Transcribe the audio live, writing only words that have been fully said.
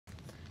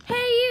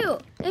you,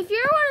 if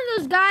you're one of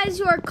those guys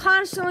who are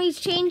constantly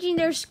changing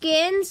their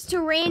skins to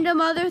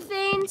random other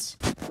things,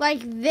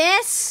 like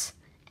this,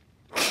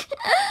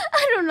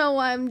 I don't know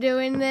why I'm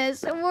doing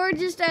this, or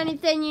just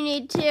anything you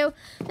need to,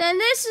 then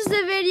this is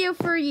the video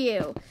for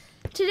you.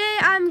 Today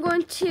I'm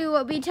going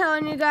to be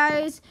telling you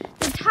guys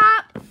the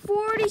top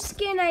 40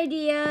 skin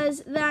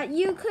ideas that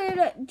you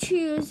could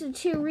choose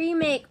to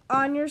remake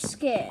on your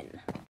skin.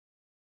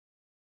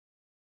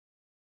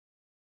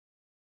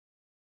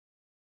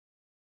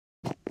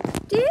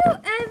 Do you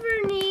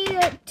ever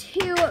need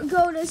to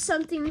go to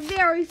something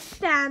very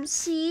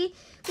fancy,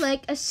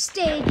 like a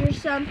stage or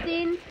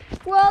something?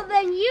 Well,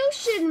 then you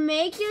should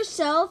make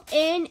yourself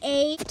in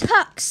a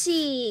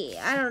tuxedo.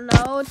 I don't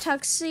know,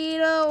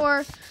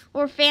 tuxedo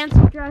or fancy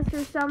dress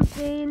or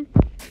something.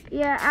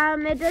 Yeah,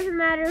 it doesn't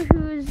matter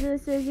whose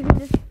this is. You can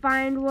just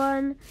find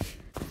one.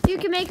 You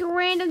can make a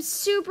random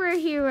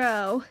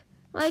superhero,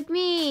 like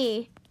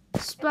me.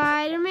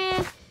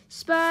 Spider-Man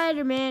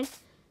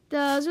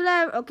does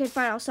whatever. Okay,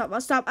 fine, I'll stop.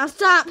 Ever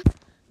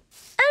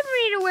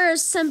need to wear a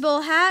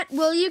simple hat?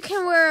 Well, you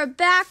can wear a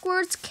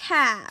backwards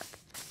cap.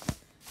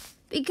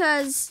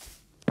 Because,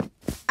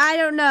 I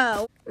don't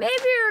know. Maybe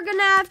you're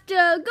gonna have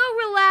to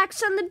go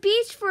relax on the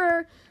beach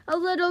for a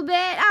little bit.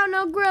 I don't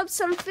know, grill up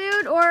some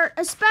food, or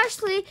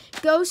especially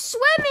go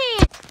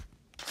swimming.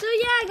 So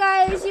yeah,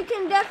 guys, you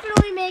can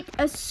definitely make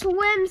a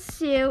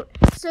swimsuit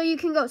so you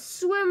can go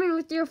swimming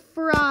with your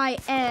fry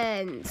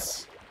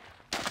ends,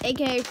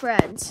 aka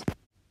friends.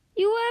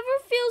 You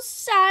ever feel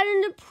sad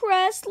and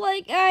depressed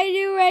like I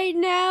do right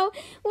now?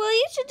 Well,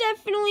 you should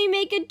definitely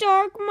make a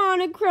dark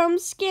monochrome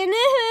skin.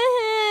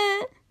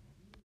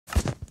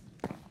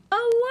 A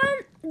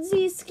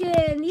onesie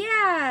skin.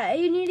 Yeah,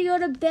 you need to go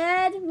to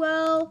bed.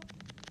 Well,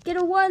 get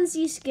a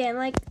onesie skin.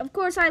 Like, of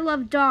course, I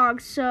love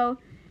dogs, so,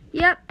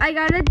 yep, I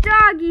got a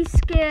doggy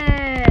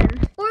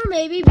skin. Or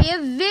maybe be a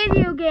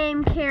video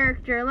game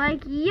character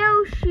like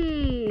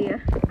Yoshi.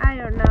 I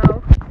don't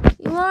know.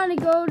 You want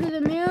to go to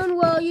the moon?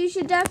 Well, you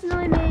should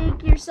definitely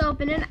make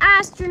yourself in an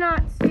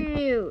astronaut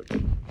suit.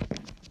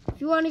 If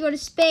you want to go to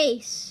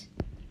space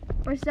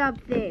or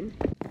something.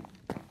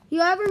 You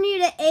ever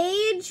need to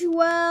age?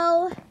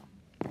 Well,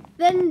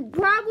 then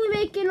probably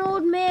make an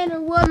old man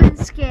or woman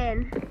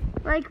skin,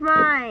 like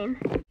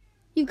mine.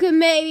 You could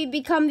maybe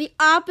become the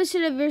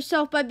opposite of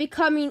yourself by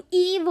becoming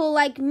evil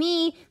like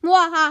me.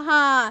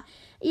 Mwahaha.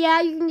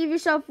 Yeah, you can give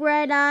yourself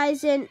red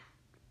eyes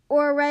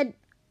or red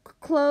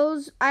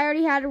clothes. I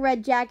already had a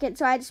red jacket,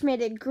 so I just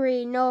made it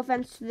green. No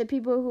offense to the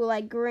people who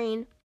like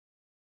green.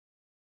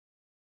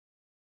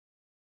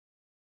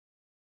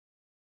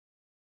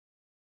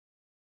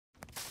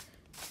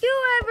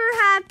 You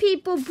ever have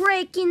people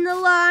breaking the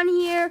law in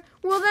here?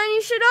 Well, then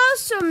you should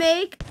also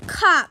make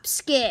cop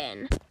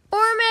skin.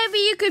 Or maybe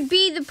you could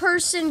be the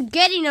person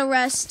getting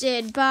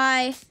arrested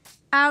by,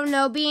 I don't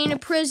know, being a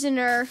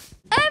prisoner.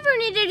 Ever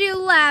need to do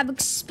lab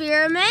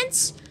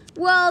experiments?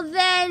 Well,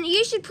 then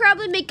you should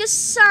probably make a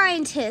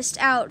scientist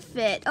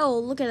outfit. Oh,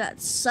 look at that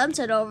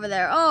sunset over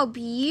there. Oh,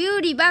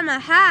 beauty by my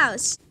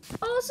house.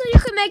 Also, you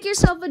could make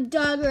yourself a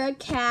dog or a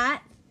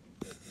cat.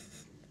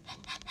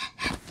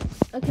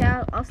 Okay,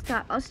 I'll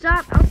stop. I'll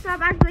stop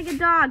acting like a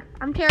dog.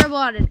 I'm terrible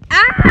at it.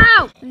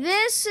 Ow!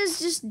 This is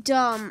just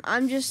dumb.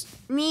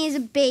 Me as a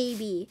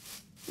baby.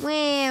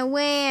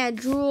 Wah,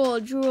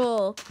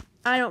 drool.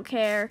 I don't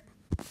care.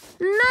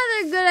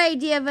 Another good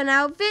idea of an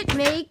outfit,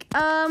 make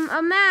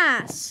a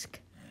mask.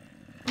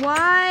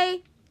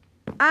 Why?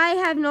 I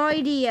have no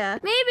idea.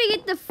 Maybe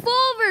get the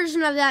full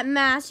version of that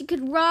mask. You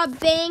could rob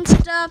bank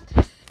stuff.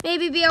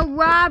 Maybe be a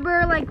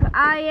robber like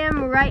I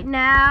am right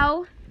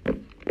now.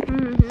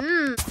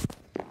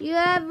 You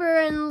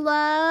ever in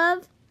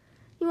love?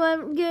 You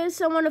want to give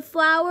someone a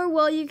flower?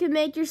 Well, you can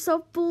make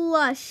yourself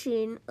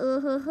blushing.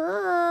 Is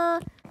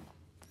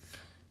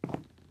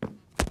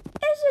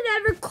it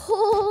ever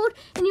cold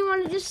and you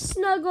want to just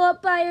snuggle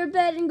up by your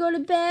bed and go to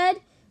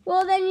bed?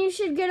 Well, then you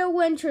should get a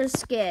winter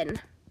skin.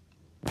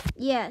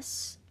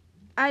 Yes.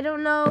 I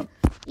don't know.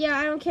 Yeah,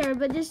 I don't care,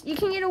 but you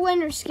can get a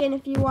winter skin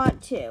if you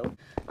want to.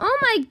 Oh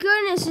my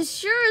goodness, it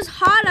sure is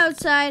hot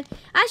outside.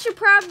 I should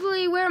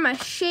probably wear my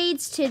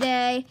shades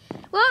today.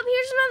 Well,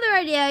 here's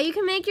another idea. You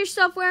can make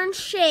yourself wearing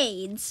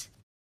shades.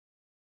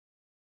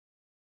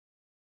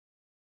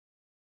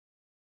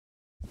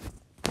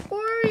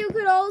 Or you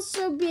could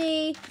also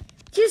be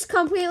just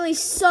completely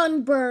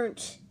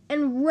sunburnt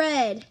and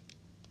red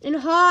and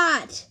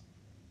hot.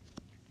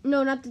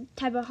 No, not the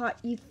type of hot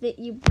you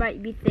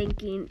might be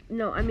thinking.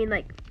 No, I mean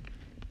like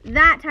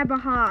that type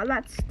of hot,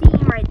 that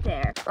steam right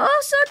there.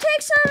 Also,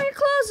 take some of your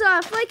clothes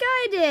off like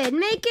I did.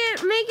 Make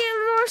it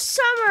more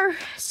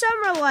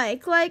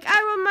summer-like. Like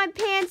I rolled my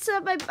pants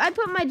up, I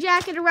put my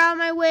jacket around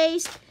my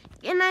waist,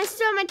 and I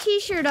still have my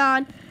t-shirt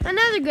on.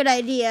 Another good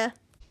idea.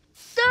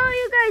 So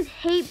you guys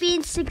hate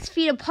being 6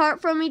 feet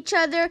apart from each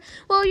other?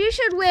 Well, you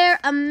should wear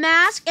a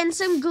mask and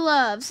some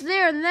gloves.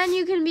 There, and then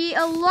you can be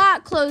a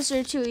lot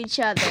closer to each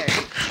other.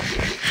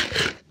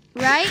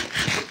 Right?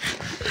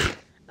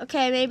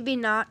 Okay, maybe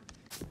not.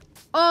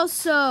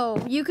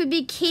 Also, you could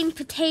be King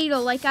Potato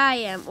like I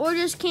am, or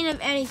just King of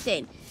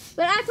anything.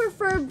 But I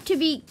prefer to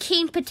be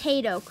King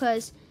Potato,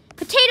 because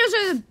potatoes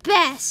are the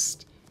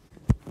best.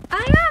 I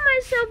got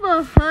myself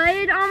a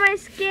hood on my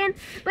skin,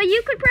 but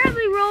you could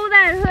probably roll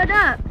that hood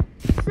up.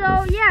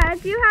 So yeah,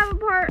 if you have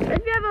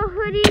a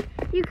hoodie,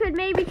 you could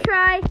maybe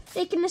try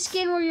making the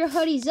skin where your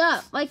hoodie's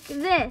up, like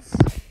this.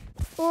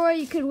 Or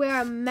you could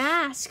wear a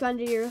mask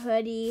under your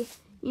hoodie.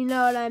 You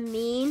know what I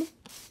mean?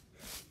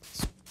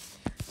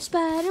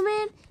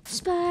 Spider-Man,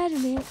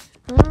 Spider-Man,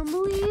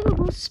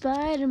 unbelievable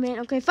Spider-Man.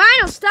 Okay, fine,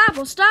 I'll stop.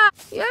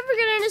 You ever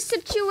get in a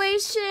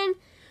situation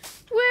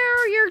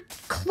where your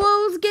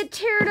clothes get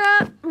teared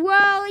up?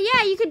 Well,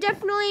 yeah, you could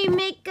definitely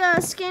make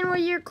a skin where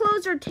your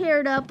clothes are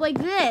teared up like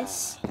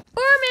this. Or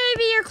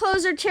maybe your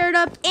clothes are teared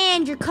up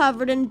and you're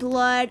covered in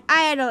blood.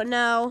 I don't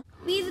know.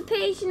 Be the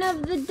patient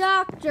of the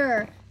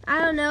doctor. I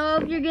don't know,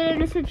 if you're getting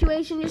in a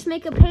situation, just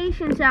make a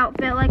patient's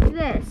outfit like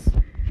this.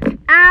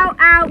 Ow,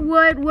 ow,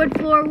 wood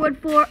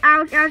floor,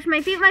 ouch, ouch,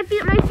 my feet, I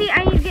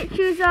need to get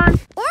shoes on.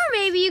 Or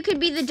maybe you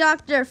could be the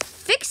doctor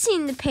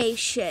fixing the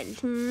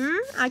patient.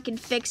 I can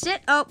fix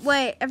it. Oh,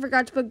 wait, I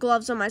forgot to put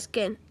gloves on my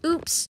skin.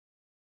 Oops.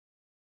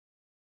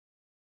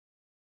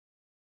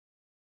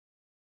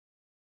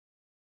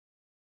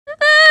 I'm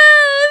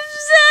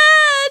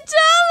sad.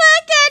 Don't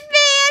look at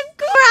me. I'm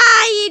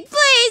crying.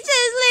 Please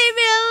just leave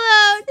me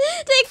alone.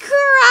 The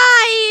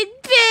crying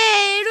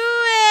pain.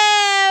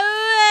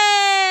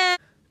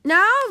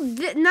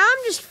 Now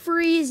I'm just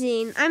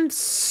freezing. I'm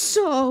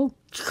so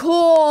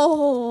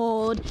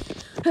cold.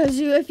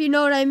 If you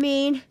know what I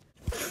mean.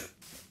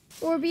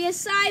 Or be a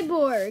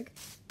cyborg.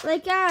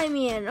 Like I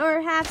mean,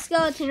 or half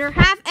skeleton, or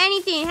half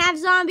anything, half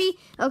zombie.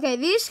 Okay,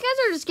 these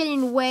guys are just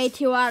getting way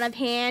too out of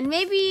hand.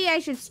 Maybe I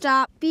should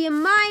stop. Be a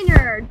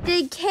miner,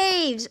 dig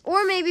caves,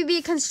 or maybe be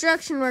a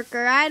construction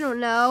worker. I don't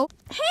know.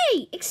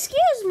 Hey,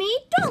 excuse me.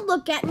 Don't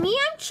look at me.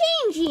 I'm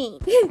changing.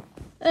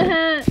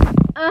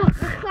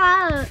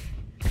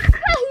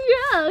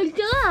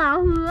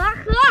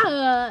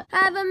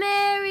 Have a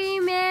merry,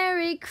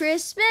 merry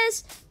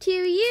Christmas to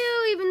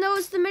you, even though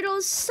it's the middle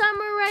of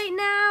summer right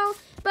now.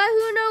 But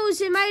who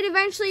knows, it might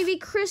eventually be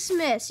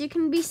Christmas. You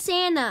can be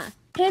Santa.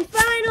 And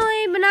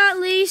finally, but not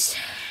least,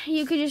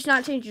 you could just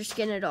not change your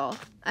skin at all.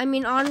 I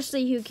mean,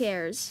 honestly, who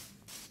cares?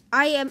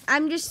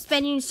 I'm just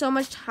spending so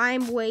much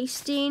time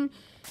wasting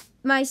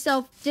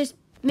myself just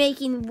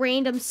making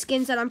random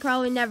skins that I'm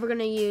probably never going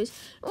to use.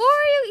 Or,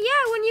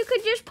 yeah, when you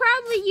could just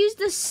probably use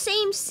the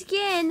same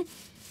skin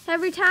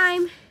every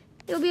time,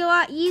 it'll be a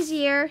lot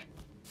easier.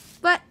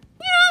 But,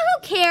 you know,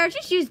 who cares?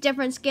 Just use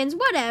different skins,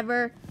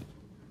 whatever.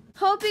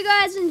 Hope you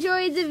guys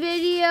enjoyed the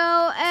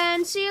video,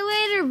 and see you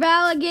later,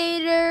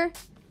 Valegater.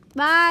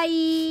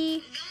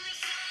 Bye.